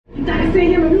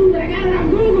seen him in Google. I got it on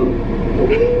Google.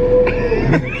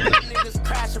 Niggas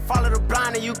crash and follow the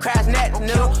blind and you crash net,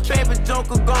 nigga. Baby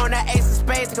Joker going that ace of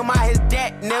spades, come out his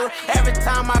deck, nigga. Every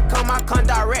time I come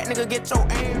direct, nigga, get your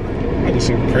aim. I did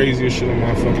some crazier shit on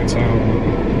my fucking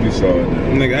time. You saw it,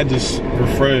 man. Nigga, I just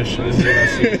refreshed. This is what I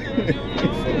see.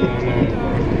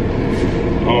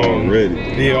 Already.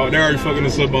 Yeah, they're already fucking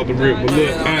us up about the rip. But look,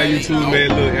 hi YouTube, man.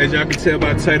 Look, as y'all can tell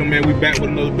by the title, man, we back with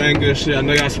another banger and shit. I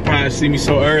know y'all surprised to see me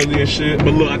so early and shit.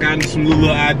 But look, I got some little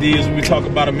ideas when we talk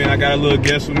about it, man. I got a little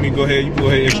guest with me. Go ahead, you go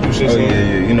ahead and introduce yourself. Oh,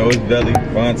 yeah. You know, it's Velly,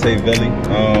 VONTE Velly.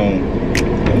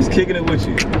 I'm just kicking it with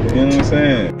you. You know what I'm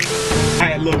saying?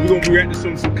 Alright, look, we're gonna react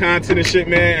to some content and shit,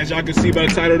 man. As y'all can see by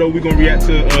the title, though, we're gonna react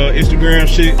to Instagram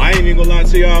shit. I ain't even gonna lie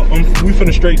to y'all. We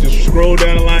finna straight just scroll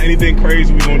down the line. Anything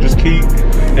crazy, we gonna just keep.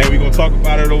 And we gonna talk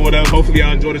about it or whatever. Hopefully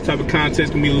y'all enjoy this type of content.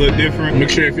 It's gonna be a little different. Make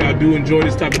sure if y'all do enjoy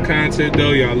this type of content,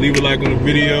 though, y'all leave a like on the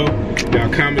video. Y'all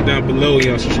comment down below.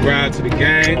 Y'all subscribe to the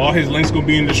gang. All his links gonna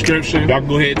be in the description. Y'all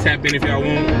go ahead and tap in if y'all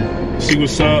want. See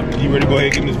what's up. You ready to go ahead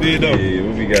and get in this video? Yeah,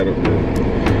 what we got up there?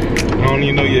 I don't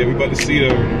even know yet. We about to see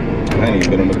though. I ain't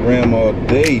been on the gram all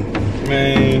day.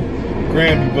 Man,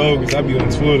 gram be bogus. I be on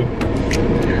Twitter.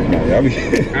 Nah,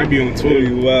 I be on Twitter.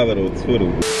 You wild on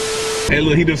Twitter. Hey,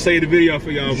 look, he just saved the video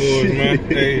for y'all boys, man.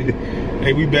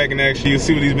 Hey, we back in action. You'll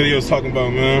see what these videos talking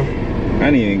about, man. I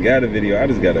ain't even got a video. I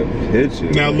just got a picture.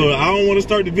 Now, look, I don't want to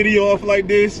start the video off like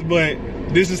this, but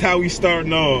this is how we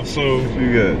starting off. So, what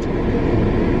you got?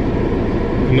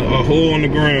 A hole on the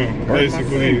ground,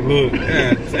 basically. Look,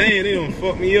 God dang, they don't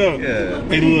fuck me up. Yeah.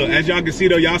 Hey, look, as y'all can see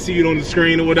though, y'all see it on the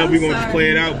screen or whatever. We gonna just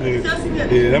play it out, but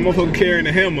yeah, that motherfucker carrying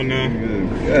the hammer now.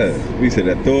 Yeah, we said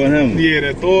that Thor hammer. Yeah,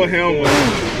 that Thor hammer.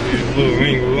 Yeah, look, I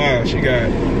ain't gonna lie, she got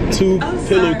 2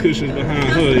 pillow cushions behind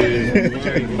her.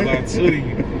 Yeah, I ain't gonna lie to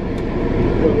you.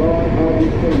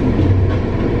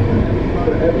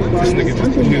 This nigga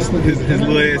just put his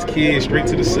little ass kid straight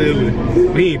to the ceiling.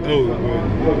 He ain't throw it, bro.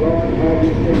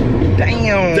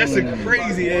 Damn. That's a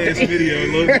crazy ass video.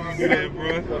 Look, you do that,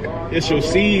 bro. It's your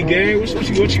seed, gang.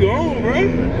 What you on, bro?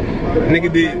 Nigga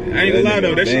did. I ain't gonna lie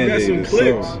though. That shit got some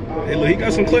clips. Hey, look, he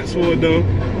got some clips for it though.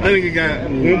 I think he got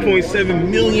 1.7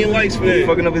 million likes for that. For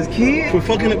fucking up his kid? For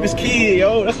fucking up his kid,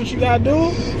 yo. That's what you gotta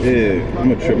do? Yeah, I'm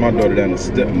gonna trip my daughter down the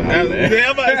step now. I'm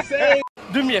about to say.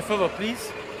 Do me a favor,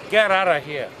 please. Get out of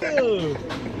here.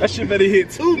 That shit better hit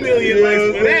 2 million likes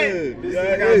for that.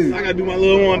 Yeah, I gotta do my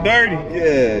little one dirty.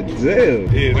 Yeah, damn.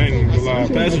 Yeah, they ain't gonna lie.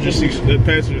 That passenger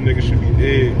nigga should be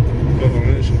dead. Hold on,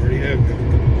 that shit already happened.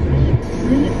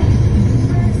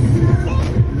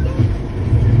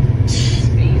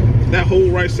 That whole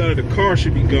right side of the car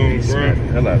should be gone, bro.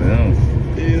 Hell out of him.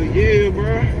 Hell yeah,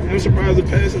 bro. I'm surprised the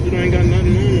passenger ain't got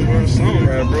nothing on him, bro. Something.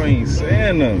 Bro, ain't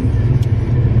saying nothing.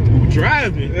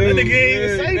 Driving. That nigga ain't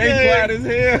even say nothing. They quiet as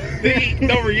hell.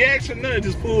 No reaction, nothing.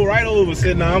 Just pulled right over.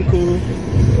 Said, nah, I'm cool.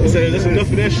 I said, that's enough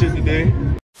of that shit today.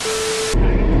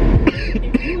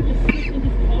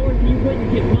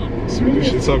 See what this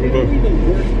shit talking about.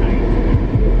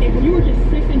 If you were just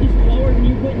 6 inches taller,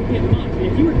 you wouldn't get much.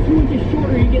 If you were 2 inches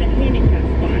shorter, you get a handicap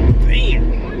spot. Damn.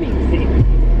 That makes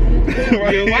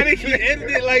sense. Yo, why they keep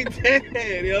editing it like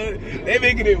that, yo? They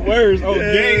making it worse. Oh,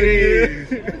 gang.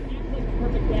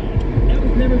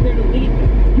 Never there to lead.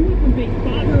 You went from being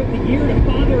father of the year to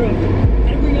father of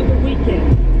every other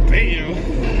weekend.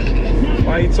 Damn.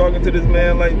 Why you talking to this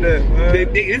man like that,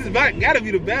 man? This gotta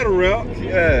be the battle rap.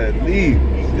 Yeah, leave.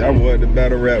 Y'all wanted the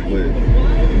battle rap with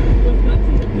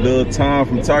Lil Tom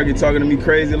from Target talking to me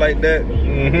crazy like that.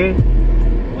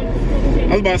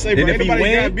 I was about to say, bro,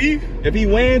 anybody got beef? If he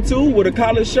win too with a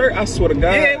collared shirt, I swear to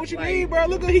God. Yeah, what you mean, bro?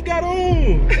 Look what he got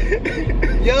on.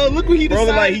 Yo, look what he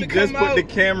decided bro, like he to just come put out. the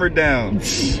camera down.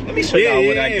 Let me show y'all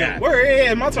what I got. Word,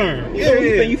 yeah, my turn. Yeah,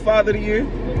 you think you father of the year?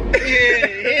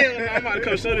 Yeah, I'm about to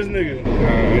come show this nigga.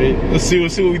 Alright, let's see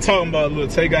what we talking about.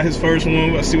 Look, Tay got his first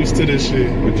one. Let's see what's to this shit.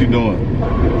 What you doing?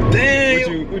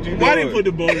 Damn. What you Why doing? they put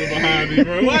the bowling behind me,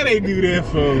 bro? Why they do that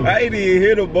for? I ain't even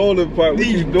hear the bowling part. What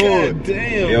you doing? God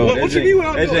damn. Yo, what you mean what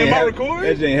I'm doing? Am I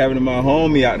recording? That ain't happening to my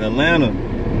homie out in Atlanta.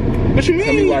 What you mean?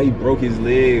 Tell me why he broke his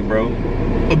leg, bro.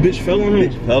 A bitch fell on him?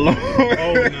 Bitch fell on him.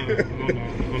 Oh,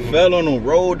 no. Fell on him,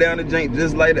 rolled down the jank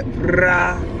just like that.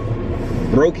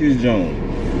 Broke his joint.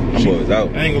 That boy was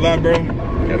out. I ain't gonna lie, bro.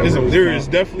 There is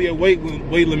definitely a weight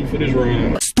limit for this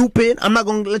round. Stupid, I'm not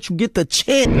gonna let you get the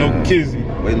chance. No kizzy.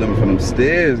 Weight limit for them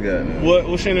stairs, goddamn.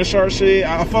 What Shannon Sharp said?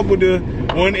 I fuck with the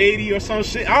 180 or some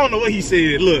shit. I don't know what he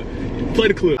said. Look, play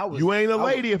the clip. You ain't a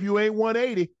lady if you ain't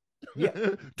 180. Yeah.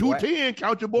 210,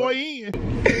 count your boy in. Go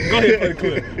ahead, play the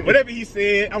clip. Whatever he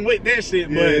said, I'm with that shit,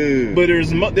 but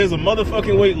there's a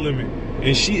motherfucking weight limit.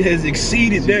 and she has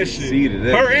exceeded that shit. Exceeded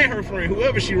that her shit. and her friend,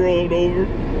 whoever she rolled over.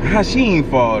 How she ain't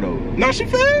fall though? No, she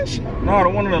fast. No, the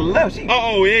one on the left. She,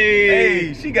 Oh, yeah.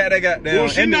 hey, she got that goddamn. Well,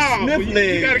 she and the but Smith you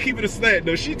leg. gotta keep it a stat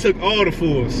though. She took all the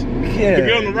force. Yeah. The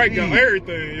girl on the right got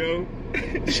everything, yo.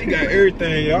 She got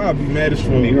everything, yo. I'll be mad as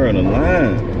fuck. Need her on the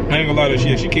line. I ain't gonna lie to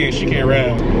you, she can't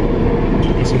ride.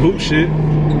 That's some hoop shit.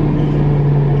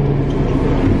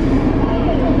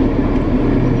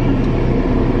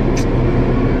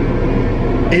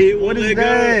 Hey, What is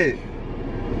that?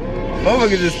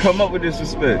 Motherfucker just come up with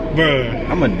disrespect. Bruh.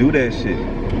 I'ma do that shit.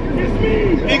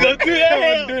 You gonna do that?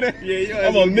 I'm gonna do that. Yeah, yo.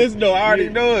 I'm gonna miss though. I already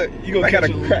know it. You gonna I gotta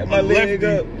catch a- crack my a leg lefty.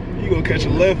 up. You gonna catch a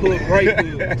left hook, right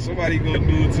hook. Somebody gonna do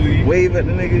it to you. Wave at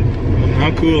the nigga.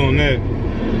 I'm cool on that.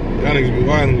 Y'all niggas be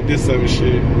wildin' with this type of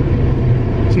shit.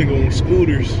 This nigga on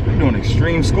scooters. You doing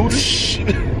extreme scooters?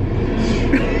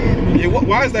 Yeah,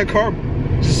 why is that car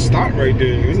just stopped right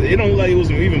there? It don't look like it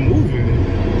wasn't even moving.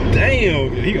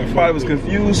 Damn, he got Probably was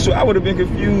confused. So I would have been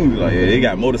confused. Like, yeah, they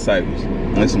got motorcycles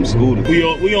and some scooters. We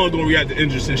all gonna react to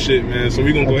interesting shit, man. So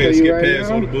we gonna go ahead and skip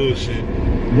past all the bullshit.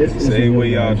 This is Same the way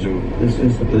y'all guys. do. This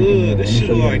is the freaking Ugh, meal. this Let me shit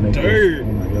show you look how to like make dirt. this.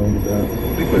 Oh my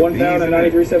God, They put 1 beans pound of in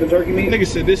it. 93.7 turkey meat. Nigga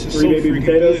said this is so 3 baby freaking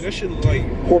potatoes. good. That shit look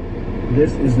like, Pork.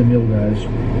 This is the meal, guys.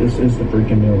 This is the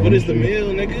freaking meal. what is the meal,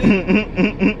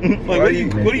 nigga? Like,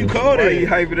 what do you call Why you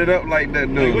that? hyping it up like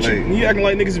that, though? Like, what you acting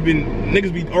like niggas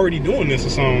be already doing this or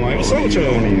something? Like, what's up with I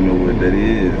don't y'all? even know what that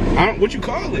is. What you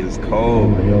call it? It's Oh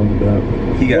cold. my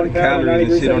God. He got 1 the pound of calories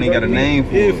and shit. Don't even got a 93.7 name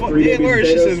for Yeah, it. fuck 3 yeah, baby word.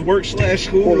 She potatoes. says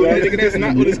work/school. Pork Like, roast. nigga, that's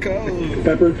not what it's called.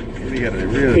 Pepper. He got a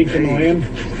real 8 to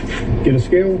lamb. Get a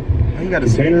scale. He got a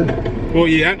Container. Well,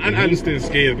 yeah, I understand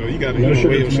scale though. You gotta No weigh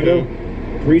sugar your tomato. scale.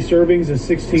 3 servings of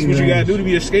 16 That's what you gotta grams. do to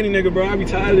be a skinny nigga, bro. I be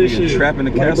tired of this shit. trapping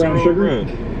the Light brown casserole, sugar.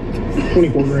 bro.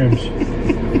 24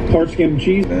 grams. Hard skim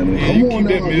cheese. Man, Yeah, Come you on keep now,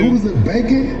 that meal. noodles and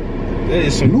bacon. That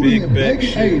is some Noodles big and back bacon.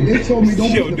 shit. Hey, they told me don't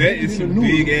Yo, put the that bacon is in some the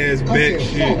noodles. big ass I back said,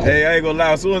 shit. fuck. Hey, I ain't gonna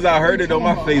lie. As soon as I heard it, though,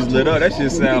 my face lit up. That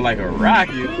shit sound like a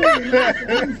rocket.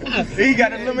 He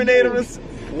got a lemonade on his.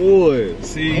 Boy.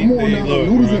 See, Come on they now, look,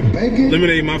 noodles bro. and bacon.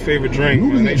 Lemonade my favorite drink,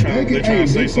 man. They Noodles and trying bacon. to Hey,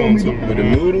 say they something told to me me. With the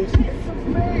man.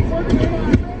 noodles.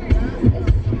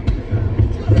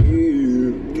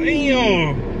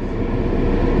 Damn.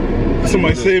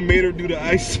 Somebody said made her do the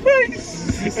ice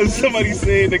spice. That's somebody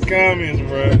said in the comments,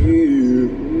 bro.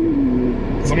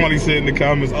 Somebody said in the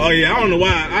comments, oh yeah, I don't know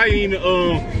why. I ain't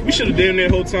even, we should have damn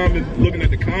that whole time been looking at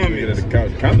the comments. The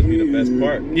comments be the best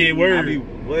part. Yeah, word.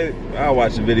 I'll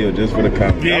watch the video just for the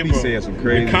comments. Yeah, I'll be bro. saying some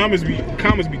crazy. The comments be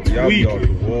Y'all be off the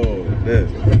tweaking. wall with that.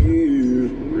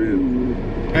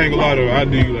 I ain't gonna lie though, I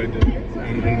do you like that.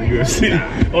 On the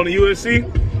UFC. On the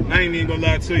UFC, I ain't even gonna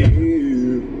lie to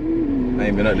you. I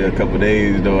ain't been up there a couple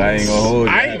days though. I ain't gonna hold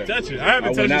you. I ain't touch it. I haven't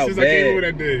I touched went it out since I came bad. over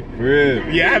that day. For real.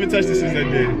 Yeah, I haven't touched it since that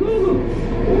day.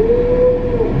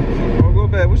 Oh, go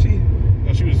back. What she?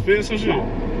 Oh, she was fit some shit.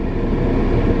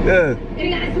 Yeah. They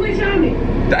got a switch on me.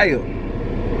 Damn.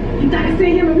 You thought I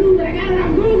seen him a news, but I got it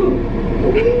off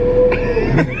Google.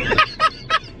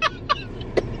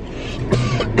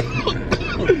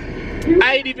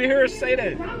 I ain't even hear her say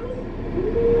that.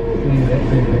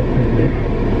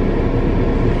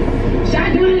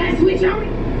 Shotgun got a switch on me.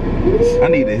 I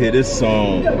need to hear this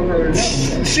song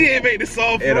She ain't made the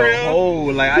song for in real. a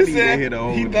whole. Like I He need to said hear the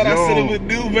whole. he thought I said it would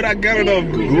do, but I got it off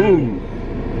Google. Ooh.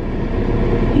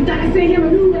 You thought I seen him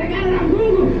a news, but I got it off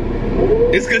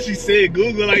Google. It's cause she said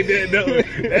Google like that though.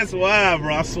 That's why,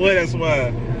 bro. I swear that's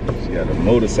why. She got a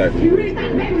motorcycle. You really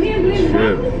thought the back with him,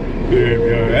 Shit. Yeah,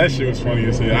 yo, that shit was funny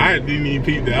as hell. I didn't even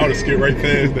peep that. I would've skipped right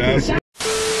past that. I swear.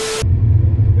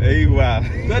 Hey, wow.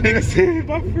 That nigga said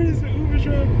my friend's an Uber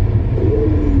driver.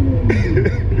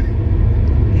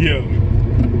 Yo.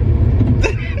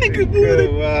 That nigga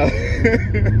moving. Wow.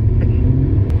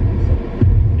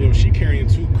 Yo, she carrying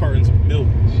 2 cartons of milk.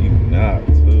 She not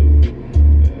too.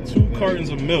 2 cartons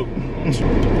of milk.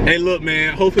 Hey, look,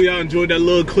 man. Hopefully y'all enjoyed that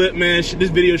little clip, man. This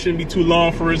video shouldn't be too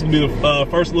long for us. It's gonna be the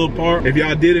first little part. If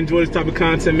y'all did enjoy this type of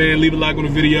content, man, leave a like on the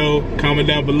video, comment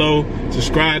down below,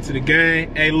 subscribe to the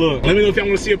gang. Hey, look, let me know if y'all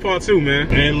want to see a part 2, man.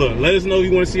 And look, let us know if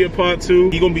you want to see a part 2.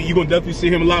 You gonna definitely see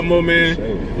him a lot more, man.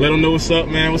 Sure. Let him know what's up,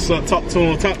 man. What's up? Talk to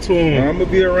him. I'm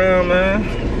gonna be around,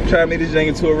 man. Try to make this thing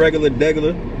into a regular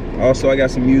degular. Also, I got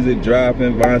some music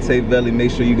dropping. VONTE Valley. Make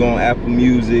sure you go on Apple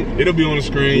Music. It'll be on the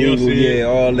screen. You'll Google, see it. yeah,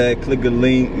 all that. Click a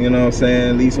link, you know what I'm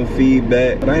saying? Leave some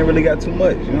feedback. But I ain't really got too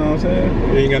much, you know what I'm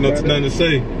saying? You ain't got nothing to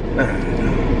say.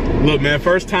 Look, man,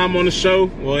 first time on the show.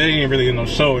 Well, it ain't really no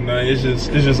show, nah. It's just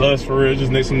us for real. It's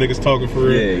just some niggas talking for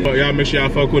real. Yeah. But y'all make sure y'all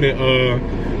fuck with it.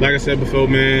 Like I said before,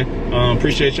 man,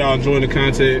 appreciate y'all enjoying the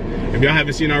content. If y'all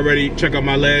haven't seen already, check out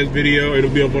my last video. It'll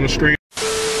be up on the screen.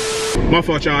 My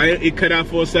fault, y'all. It cut out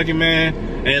for a second, man.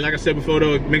 And like I said before,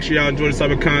 though, make sure y'all enjoy this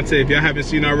type of content. If y'all haven't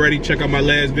seen it already, check out my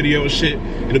last video and shit.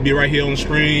 It'll be right here on the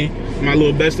screen. My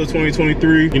little best of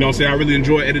 2023. You know what I'm saying? I really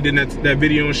enjoy editing that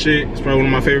video and shit. It's probably one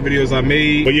of my favorite videos I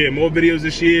made. But yeah, more videos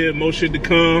this year, more shit to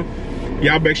come.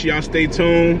 Y'all make sure y'all stay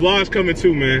tuned. Vlogs coming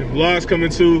too, man. Vlogs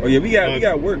coming too. Oh yeah, we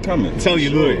got work coming. I'm telling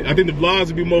you, look, I think the vlogs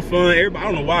will be more fun. Everybody,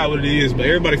 I don't know why what it is, but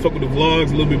everybody fuck with the vlogs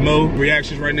a little bit more.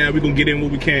 Reactions right now, we gonna get in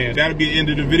what we can. That'll be the end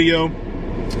of the video.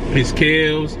 It's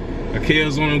Kells, a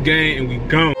Kellsonem gang, and we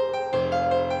gone.